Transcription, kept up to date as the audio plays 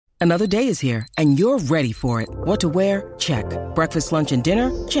Another day is here, and you're ready for it. What to wear? Check. Breakfast, lunch, and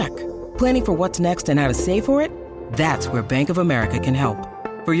dinner? Check. Planning for what's next and how to save for it? That's where Bank of America can help.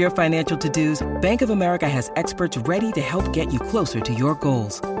 For your financial to-dos, Bank of America has experts ready to help get you closer to your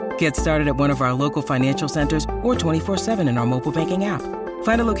goals. Get started at one of our local financial centers or 24/7 in our mobile banking app.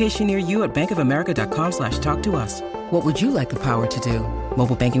 Find a location near you at bankofamerica.com/talktous. What would you like the power to do?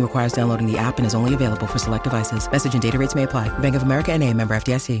 Mobile banking requires downloading the app and is only available for select devices. Message and data rates may apply. Bank of America N.A., member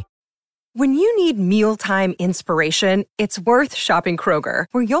FDIC. When you need mealtime inspiration, it's worth shopping Kroger,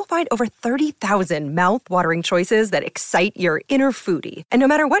 where you'll find over 30,000 mouth-watering choices that excite your inner foodie. And no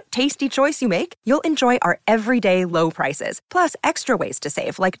matter what tasty choice you make, you'll enjoy our everyday low prices, plus extra ways to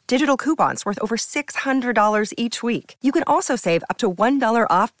save, like digital coupons worth over $600 each week. You can also save up to $1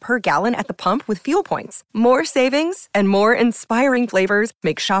 off per gallon at the pump with fuel points. More savings and more inspiring flavors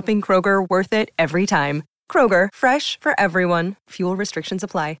make shopping Kroger worth it every time. Kroger, fresh for everyone. Fuel restrictions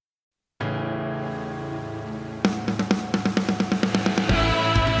apply.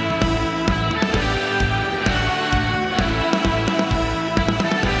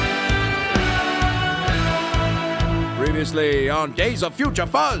 Previously on Days of Future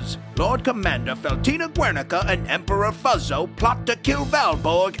Fuzz, Lord Commander Feltina Guernica and Emperor Fuzzo plot to kill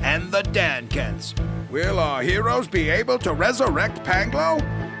Valborg and the Dankens. Will our heroes be able to resurrect Panglo?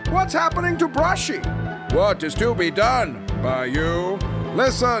 What's happening to Brushy? What is to be done by you?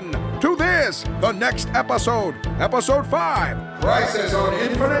 Listen to this, the next episode, Episode 5, Crisis on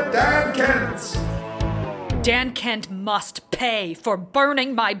Infinite Dankens. Dan Kent must pay for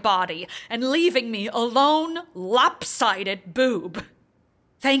burning my body and leaving me a lone, lopsided boob.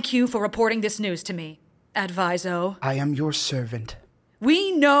 Thank you for reporting this news to me, Adviso. I am your servant.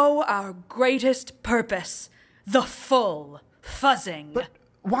 We know our greatest purpose, the full fuzzing. But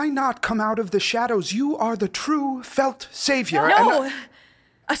why not come out of the shadows? You are the true felt savior. No,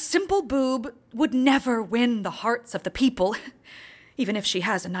 a simple boob would never win the hearts of the people. Even if she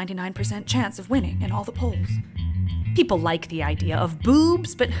has a 99% chance of winning in all the polls. People like the idea of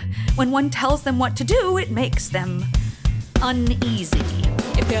boobs, but when one tells them what to do, it makes them uneasy.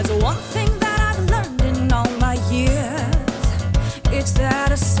 If there's one thing that I've learned in all my years, it's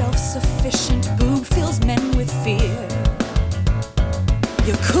that a self-sufficient boob fills men with fear.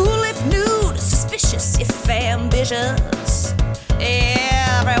 You're cool if nude, suspicious if ambitious.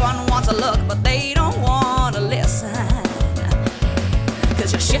 Everyone wants a look, but they don't want to listen.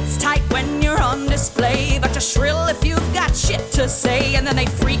 Cause your shit's tight when you're on display, but you're shrill if you've got shit to say. And then they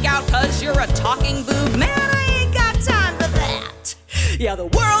freak out cause you're a talking boob. Man, I ain't got time for that. Yeah, the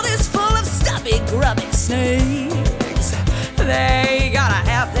world is full of stubby, grubby snakes. They gotta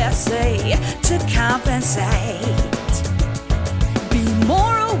have their say to compensate. Be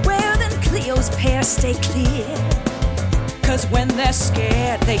more aware than Cleo's pair, stay clear. Cause when they're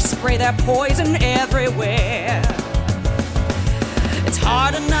scared, they spray their poison everywhere. It's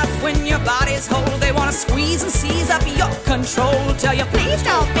hard enough when your body's whole. They want to squeeze and seize up your control. Tell you, please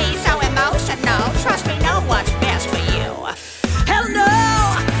don't be so emotional. Trust me, know what's best for you. Hell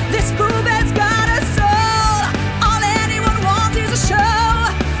no, this boob has got a soul. All anyone wants is a show.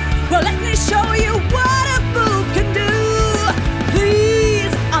 Well, let me show you what a boob can do.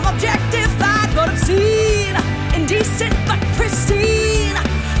 Please, I'm objectified but obscene. Indecent but pristine.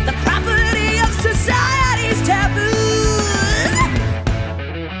 The property of society's taboo.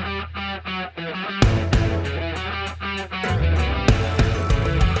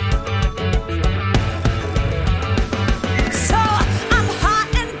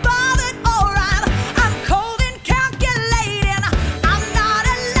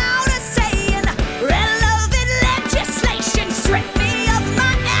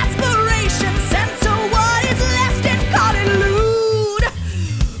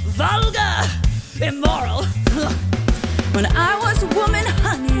 When I was a woman,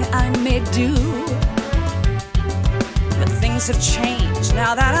 honey, I made do. But things have changed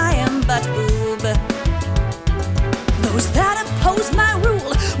now that I am but boob. Those that oppose my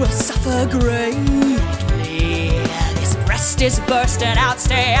rule will suffer greatly. This breast is bursting out,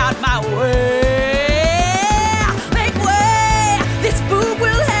 stay out my way. Make way, this boob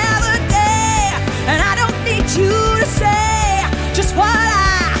will have a day. And I don't need you to say just what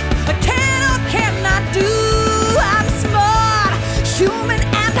I can or cannot do. Human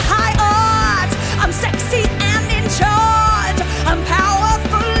and high art. I'm sexy and in charge. I'm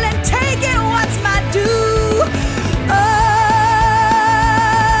powerful and taking what's my due.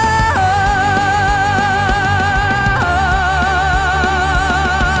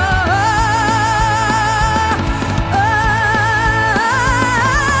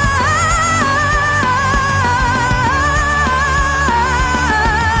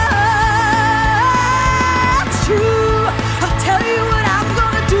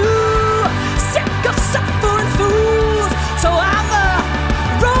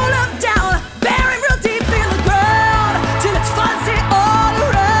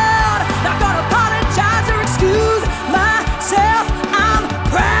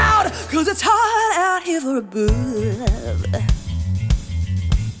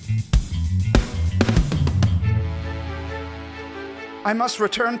 I must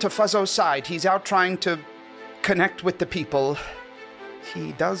return to Fuzzo's side. He's out trying to connect with the people.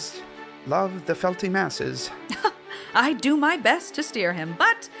 He does love the Felty masses. I do my best to steer him,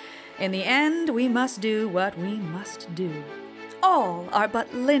 but in the end we must do what we must do. All are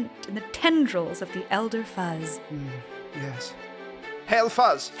but lint in the tendrils of the elder Fuzz. Yes. Hail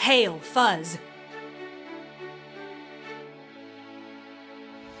Fuzz! Hail Fuzz!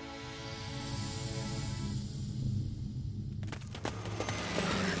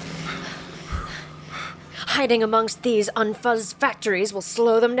 Hiding amongst these unfuzzed factories will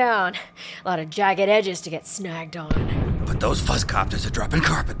slow them down. A lot of jagged edges to get snagged on. But those fuzzcopters are dropping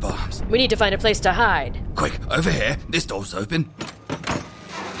carpet bombs. We need to find a place to hide. Quick, over here. This door's open.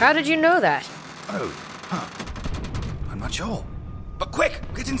 How did you know that? Oh, I'm not sure. But quick,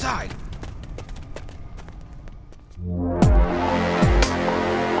 get inside.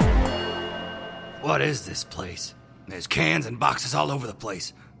 What is this place? There's cans and boxes all over the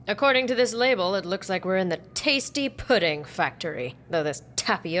place. According to this label, it looks like we're in the Tasty Pudding Factory, though this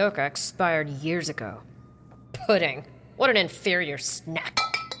tapioca expired years ago. Pudding. What an inferior snack.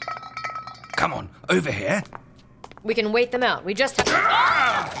 Come on, over here. We can wait them out. We just have to...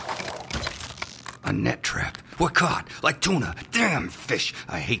 A net trap. We're caught, like tuna. Damn fish.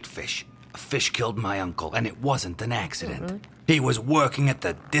 I hate fish. A fish killed my uncle, and it wasn't an accident. Mm-hmm. He was working at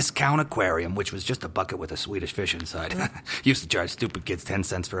the discount aquarium, which was just a bucket with a Swedish fish inside. Used to charge stupid kids 10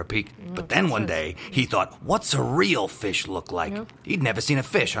 cents for a peek. But then one day, he thought, what's a real fish look like? He'd never seen a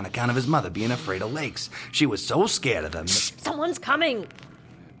fish on account of his mother being afraid of lakes. She was so scared of them. Someone's coming.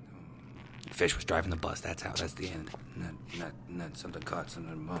 The fish was driving the bus. That's the end.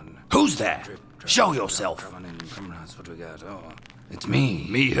 Who's there? Show yourself. It's me.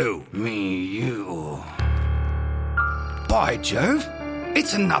 Me who? Me you. By Jove,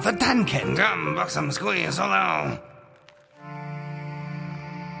 it's another Danken. Come, buck some squeeze, hello.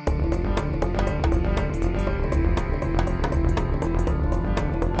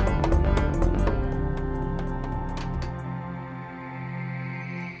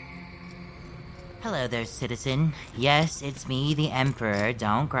 Hello there, citizen. Yes, it's me, the Emperor.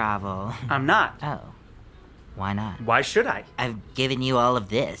 Don't grovel. I'm not. Oh. Why not? Why should I? I've given you all of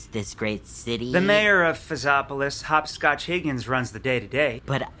this great city. The mayor of Fuzzopolis, Hopscotch Higgins, runs the day-to-day.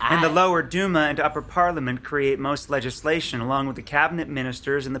 But And the lower Duma and upper parliament create most legislation, along with the cabinet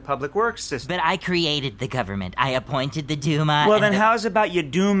ministers and the public works system. But I created the government. I appointed the Duma. Well, then how's about you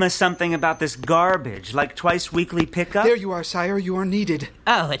Duma something about this garbage, like twice weekly pickup? There you are, sire. You are needed.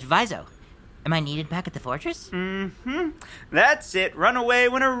 Oh, at Vizo. Am I needed back at the fortress? Mm-hmm. That's it. Run away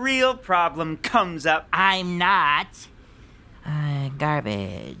when a real problem comes up. I'm not.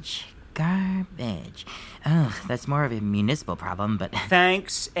 Garbage. Oh, that's more of a municipal problem, but...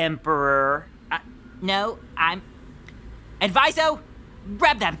 Thanks, Emperor. No, I'm... Adviso,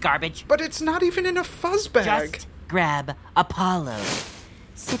 grab that garbage. But it's not even in a fuzz bag. Just grab Apollo.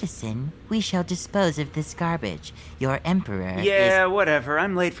 Citizen, we shall dispose of this garbage. Your emperor Yeah, whatever.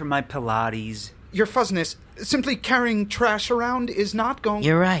 I'm late for my Pilates. Your fuzzness, simply carrying trash around is not going...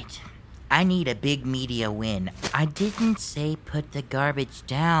 You're right. I need a big media win. I didn't say put the garbage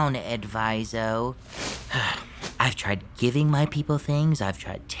down, Adviso. I've tried giving my people things, I've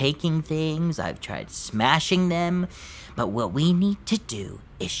tried taking things, I've tried smashing them. But what we need to do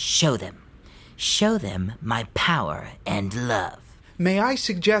is show them. Show them my power and love. May I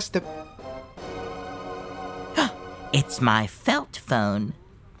suggest that... It's my felt phone.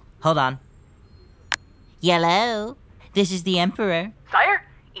 Hold on. Hello, this is the Emperor. Sire,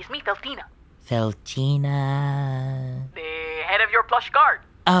 it's me, Feltina. Feltina... The head of your plush guard.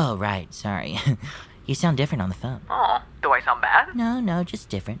 Oh, right, sorry. You sound different on the phone. Oh, do I sound bad? No, just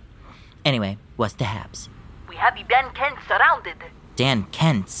different. Anyway, what's the haps? We have the Dan Kents surrounded. Dan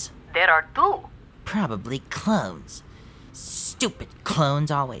Kents? There are two. Probably clones. Stupid clones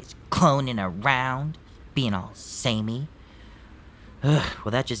always cloning around, being all samey. Well,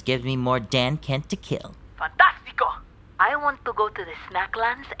 that just gives me more Dan Kent to kill. Fantastico! I want to go to the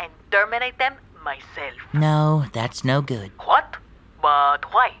Snacklands and terminate them myself. No, that's no good. What?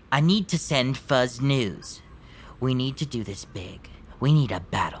 But why? I need to send Fuzz news. We need to do this big. We need a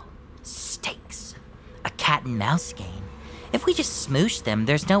battle. Stakes. A cat and mouse game. If we just smoosh them,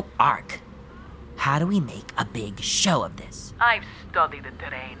 there's no arc. How do we make a big show of this? I've studied the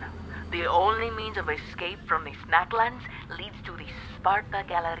terrain. The only means of escape from the Snacklands leads to the Sparta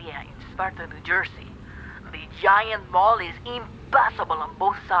Galleria in Sparta, New Jersey. The giant mall is impassable on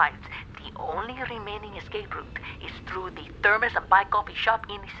both sides. The only remaining escape route is through the Thermos and Pie coffee shop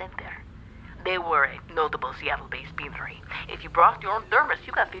in the center. They were a notable Seattle-based beanery. If you brought your own thermos,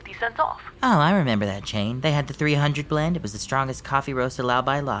 you got 50 cents off. Oh, I remember that chain. They had the 300 blend. It was the strongest coffee roast allowed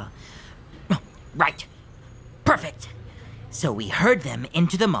by law. Oh, right. Perfect. So we herd them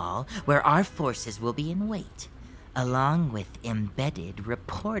into the mall, where our forces will be in wait, along with embedded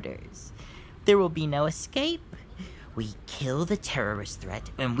reporters. There will be no escape. We kill the terrorist threat,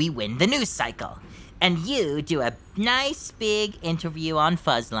 and we win the news cycle. And you do a nice big interview on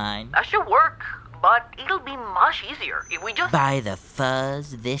Fuzzline. That should work, but it'll be much easier if we just... By the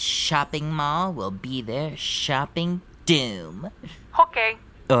fuzz, this shopping mall will be their shopping doom. Okay.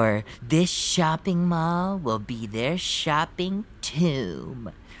 Or this shopping mall will be their shopping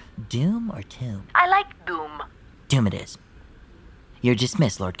tomb. Doom or tomb? I like doom. Doom it is. You're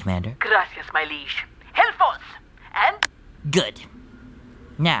dismissed, Lord Commander. Gracias, my liege. Helfos! And... Good.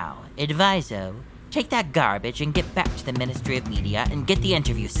 Now, Adviso, take that garbage and get back to the Ministry of Media and get the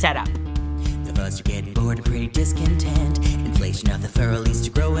interview set up. The fuzz are getting bored and pretty discontent. Inflation of the furrow leads to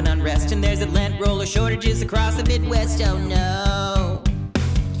growing unrest, and there's a Lent roller shortages across the Midwest, oh no.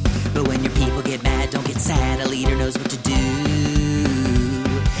 But when your people get mad, don't get sad, a leader knows what to do.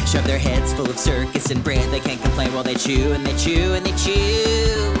 Shove their heads full of circus and bread, they can't complain while they chew and they chew and they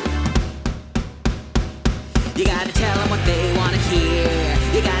chew. You gotta tell them what they wanna hear.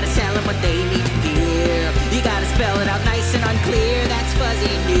 You gotta sell them what they need to fear. You gotta spell it out nice and unclear, that's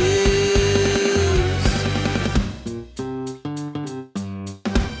fuzzy news.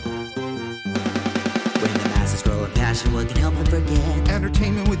 When the masses grow in passion, what can help them forget?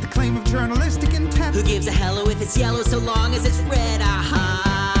 Entertainment with the claim of journalistic intent. Who gives a hello if it's yellow so long as it's red, aha.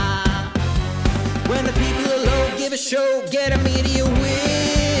 When the people are low, give a show, get a media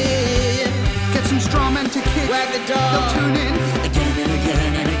win. Get some straw men to kick. Wag the dog. They'll tune in. Again and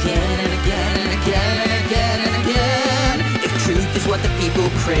again and again and again and again and again and again. If truth is what the people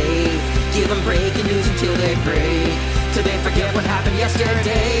crave, give them breaking news until they break. Till they forget what happened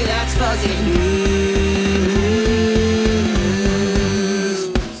yesterday. That's fuzzy news.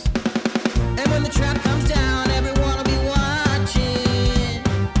 And when the trap comes down, everyone will be watching.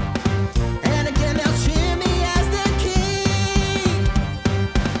 And again they'll cheer me as their king.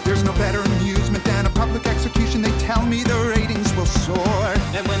 There's no better amusement than a public execution. They tell me the ratings will soar.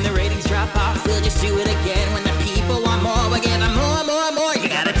 And when the ratings drop off, we'll just do it again. When the people want more, we'll give them more, more, more. You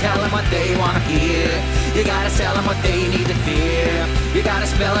gotta tell them what they wanna hear. You gotta sell them what they need to fear. You gotta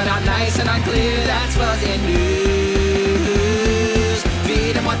spell it out nice and unclear. That's fuzzy news.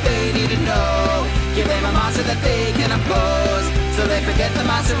 Feed them what they need to know. Give them a monster that they can oppose, so they forget the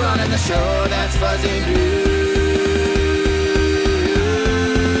monster running the show. That's fuzzy news.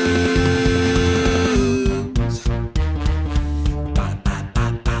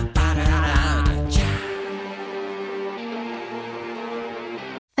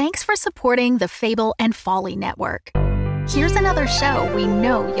 Thanks for supporting the Fable and Folly Network. Here's another show we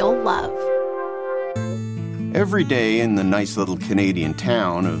know you'll love. Every day in the nice little Canadian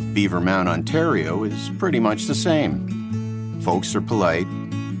town of Beavermount, Ontario is pretty much the same. Folks are polite,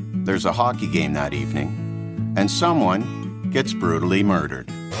 there's a hockey game that evening, and someone gets brutally murdered.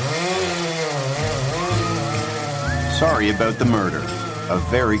 Sorry About the Murder, a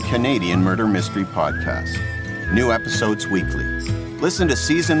very Canadian murder mystery podcast. New episodes weekly. Listen to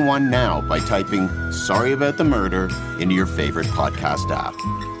Season 1 now by typing Sorry About the Murder into your favorite podcast app.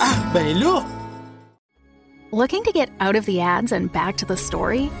 Looking to get out of the ads and back to the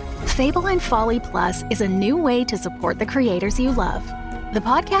story? Fable and Folly Plus is a new way to support the creators you love. The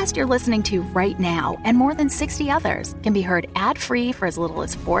podcast you're listening to right now and more than 60 others can be heard ad-free for as little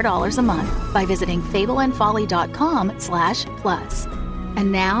as $4 a month by visiting fableandfolly.com/plus. And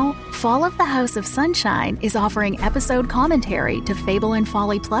now, Fall of the House of Sunshine is offering episode commentary to Fable and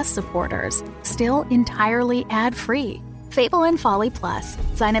Folly Plus supporters, still entirely ad-free. Fable and Folly Plus.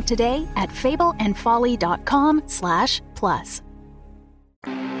 Sign up today at fableandfolly.com/plus.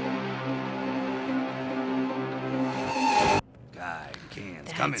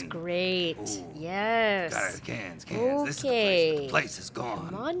 That's great. Ooh. Yes. Cans. Okay. This is the place. The place is gone.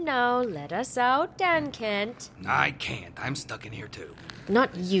 Come on now, let us out, Dan Kent. I can't. I'm stuck in here too.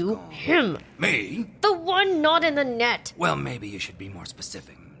 Not you, him. Me? The one not in the net. Well, maybe you should be more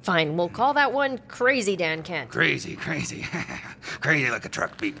specific. Fine, we'll call that one Crazy Dan Kent. Crazy. Crazy like a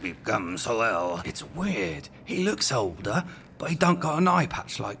truck, beep, beep, gum, Solel. It's weird. He looks older, but he don't got an eye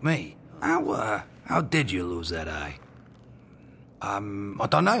patch like me. How did you lose that eye? I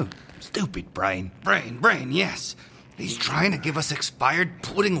don't know. Stupid brain. Brain, yes. He's trying to give us expired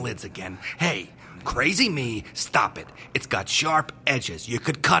pudding lids again. Hey, crazy me, stop it. It's got sharp edges. You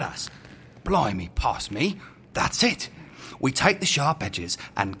could cut us. Blimey, past me. That's it. We take the sharp edges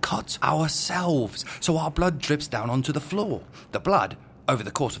and cut ourselves so our blood drips down onto the floor. The blood, over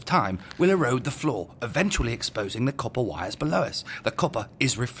the course of time, will erode the floor, eventually exposing the copper wires below us. The copper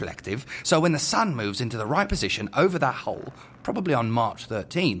is reflective, so when the sun moves into the right position over that hole, probably on March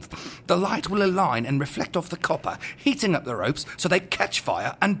 13th, the light will align and reflect off the copper, heating up the ropes so they catch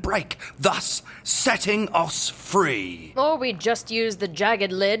fire and break, thus setting us free. Or we just use the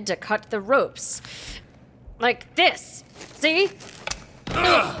jagged lid to cut the ropes. Like this. See?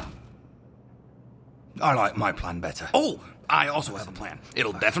 Ugh. I like my plan better. Oh! I also have a plan.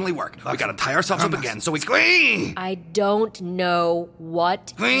 It'll definitely work. We gotta tie ourselves up again, so we squeeze! I don't know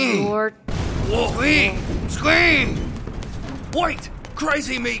what you're... Squeeze! Wait!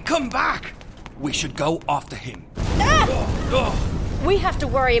 Crazy me, come back! We should go after him. We have to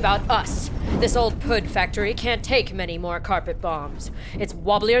worry about us. This old pud factory can't take many more carpet bombs. It's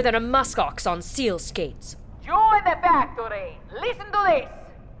wobblier than a muskox on seal skates. You in the factory, listen to this.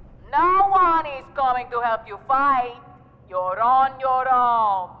 No one is coming to help you fight. You're on your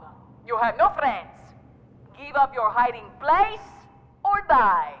own. You have no friends. Give up your hiding place or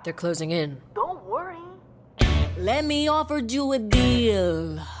die. They're closing in. Don't worry. Let me offer you a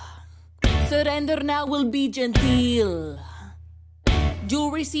deal. Surrender now, will be genteel.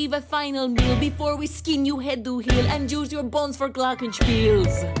 You'll receive a final meal before we skin you head to heel and use your bones for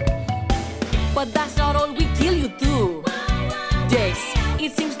glockenspiels. But that's not all, we kill you too. Yes,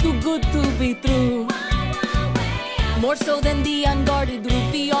 it seems too good to be true. More so than the unguarded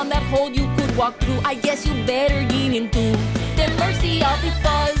route. Beyond that hole you could walk through. I guess you better get into the mercy of the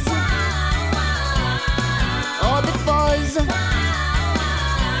fuzz. All the fuzz.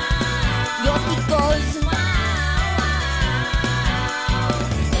 Just because.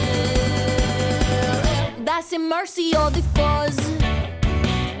 That's the mercy of the fuzz.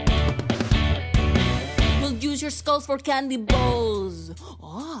 We'll use your skulls for candy bowls.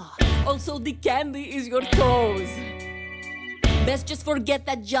 Also the candy is your toes. Best just forget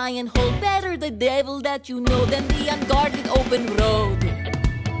that giant hole. Better the devil that you know than the unguarded open road.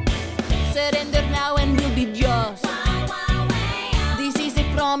 Surrender now and we'll be just. This is a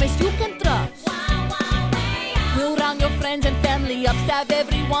promise you can trust. We'll round your friends and family up. Stab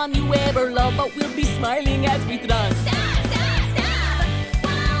everyone you ever loved. But we'll be smiling as we trust.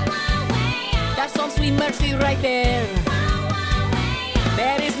 That's some sweet mercy right there.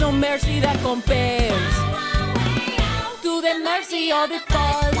 There is no mercy that compares to the mercy of the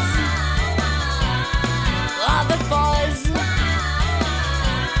fuzz. Of the fuzz.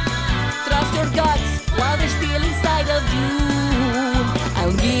 Trust your guts while they're still inside of you.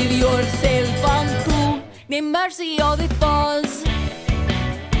 And give yourself unto the mercy of the fuzz.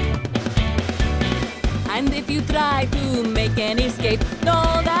 And if you try to make an escape,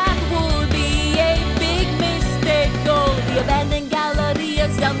 no, that would be a big mistake. Though the abandoned gallery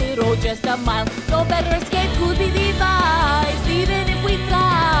is down the road just a mile, no better escape could be devised, even if we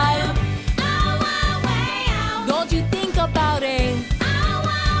tried. Don't you think about it?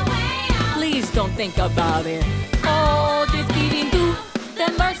 Please don't think about it. Oh, just give in to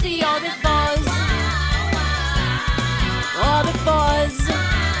the mercy of the fuzz. Oh, the fuzz.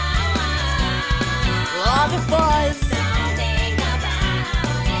 Oh, the fuzz.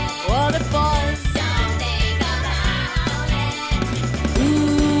 Oh, the fuzz.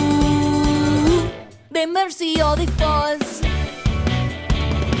 The mercy of the fuzz.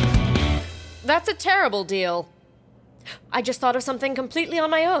 That's a terrible deal. I just thought of something completely on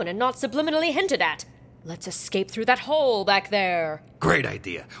my own and not subliminally hinted at. Let's escape through that hole back there. Great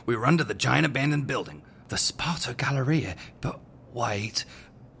idea. We run to the giant abandoned building, the Sparta Galleria. But wait,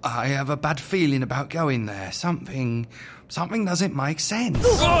 I have a bad feeling about going there. Something doesn't make sense.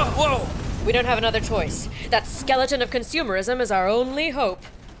 Whoa! We don't have another choice. That skeleton of consumerism is our only hope.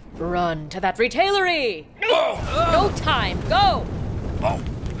 Run to that retailery! No time, go!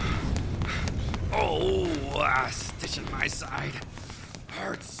 Stitch in my side.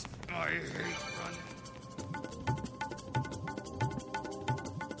 Hurts. I hate running.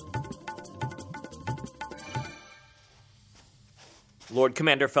 Lord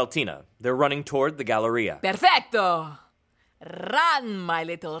Commander Feltina, they're running toward the Galleria. Perfecto! Run, my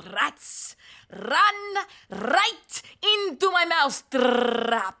little rats! Run right into my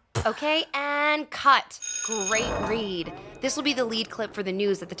mousetrap! Okay, and cut. Great read. This will be the lead clip for the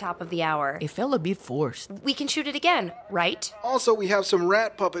news at the top of the hour. It felt a bit forced. We can shoot it again, right? Also, we have some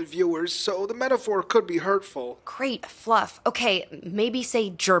rat puppet viewers, so the metaphor could be hurtful. Great fluff. Okay, maybe say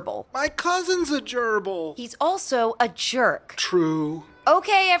gerbil. My cousin's a gerbil. He's also a jerk. True.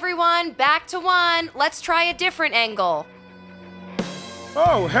 Okay, everyone, back to one. Let's try a different angle.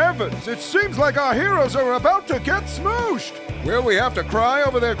 Oh, heavens! It seems like our heroes are about to get smooshed! Will we have to cry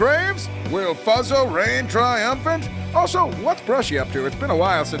over their graves? Will Fuzzo reign triumphant? Also, what's Brushy up to? It's been a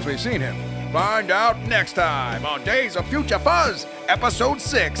while since we've seen him. Find out next time on Days of Future Fuzz, Episode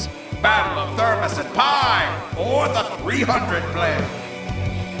 6, Battle of Thermos and Pie, or the 300 Plague.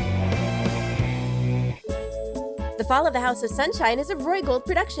 The Fall of the House of Sunshine is a Roy Gold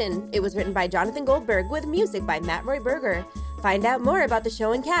production. It was written by Jonathan Goldberg with music by Matt Roy Berger. Find out more about the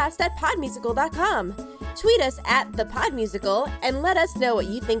show and cast at podmusical.com. Tweet us at thepodmusical and let us know what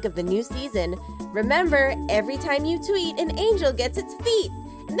you think of the new season. Remember, every time you tweet, an angel gets its feet,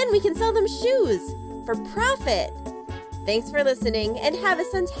 and then we can sell them shoes for profit. Thanks for listening, and have a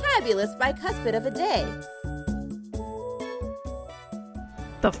suntabulous bicuspid of a day.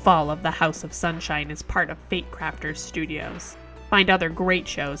 The Fall of the House of Sunshine is part of Fate Crafters Studios. Find other great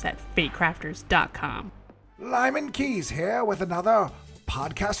shows at fatecrafters.com. Lyman Keys here with another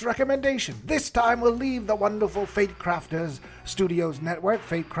podcast recommendation. This time we'll leave the wonderful Fate Crafters Studios network,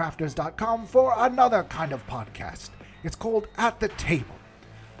 fatecrafters.com, for another kind of podcast. It's called At the Table.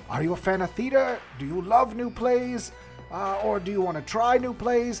 Are you a fan of theater? Do you love new plays? Or do you want to try new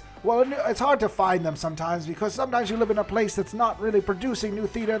plays? Well, it's hard to find them sometimes because sometimes you live in a place that's not really producing new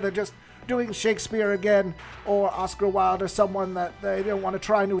theater. They're just doing Shakespeare again or Oscar Wilde or someone that they don't want to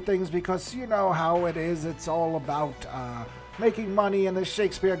try new things because you know how it is. It's all about making money, and the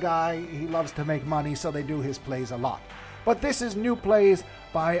Shakespeare guy, he loves to make money, so they do his plays a lot. But this is new plays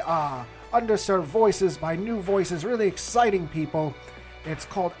by underserved voices, by new voices, really exciting people. It's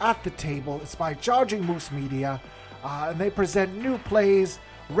called At the Table. It's by Charging Moose Media. And they present new plays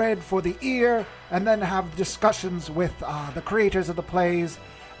read for the ear and then have discussions with the creators of the plays.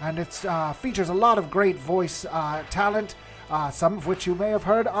 And it features a lot of great voice talent, some of which you may have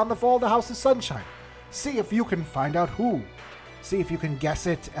heard on The Fall of the House of Sunshine. See if you can find out who. See if you can guess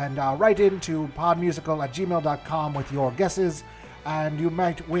it, and write into podmusical@gmail.com with your guesses, and you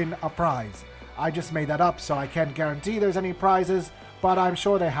might win a prize. I just made that up, so I can't guarantee there's any prizes, but I'm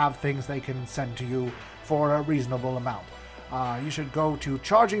sure they have things they can send to you for a reasonable amount. You should go to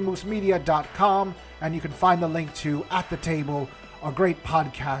chargingmoosemedia.com, and you can find the link to At the Table, a great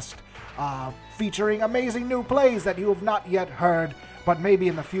podcast featuring amazing new plays that you have not yet heard, but maybe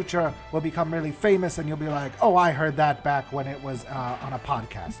in the future will become really famous, and you'll be like, oh, I heard that back when it was on a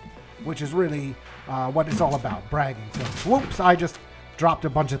podcast, which is really what it's all about, bragging. So, whoops, I just dropped a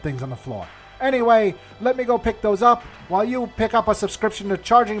bunch of things on the floor. Anyway, let me go pick those up while you pick up a subscription to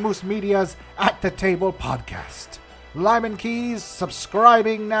Charging Moose Media's At the Table podcast. Lyman Keys,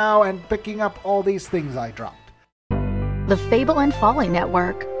 subscribing now and picking up all these things I dropped. The Fable and Folly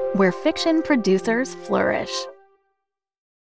Network, where fiction producers flourish.